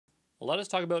Let us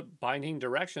talk about binding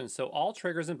directions. So all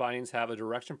triggers and bindings have a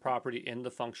direction property in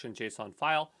the function JSON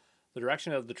file. The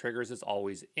direction of the triggers is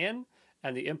always in,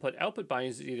 and the input-output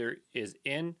bindings either is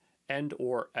in, and,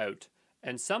 or out.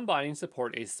 And some bindings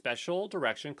support a special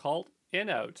direction called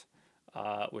in-out,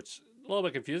 which is a little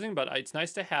bit confusing, but it's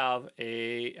nice to have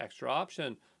a extra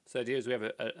option. So the idea is we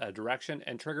have a direction,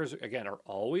 and triggers, again, are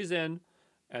always in,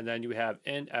 and then you have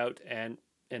in, out, and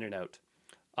in and out.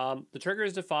 The trigger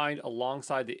is defined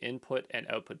alongside the input and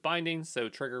output bindings, so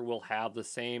trigger will have the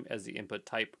same as the input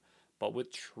type, but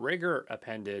with trigger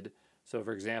appended. So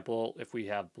for example, if we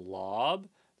have blob,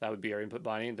 that would be our input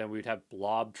binding, then we'd have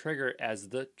blob trigger as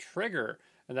the trigger,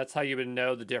 and that's how you would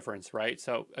know the difference, right?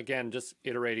 So again, just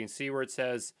iterating, see where it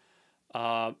says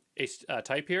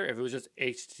type here. If it was just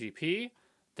HTTP,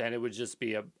 then it would just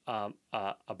be a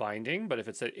binding, but if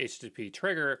it's an HTTP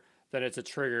trigger, then it's a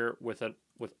trigger with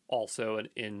also an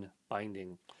in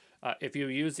binding. If you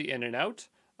use the in and out,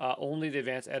 only the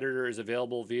advanced editor is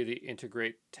available via the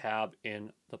integrate tab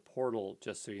in the portal,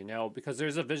 just so you know, because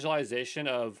there's a visualization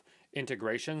of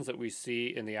integrations that we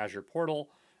see in the Azure portal.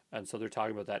 And so they're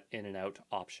talking about that in and out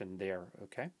option there.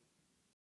 Okay.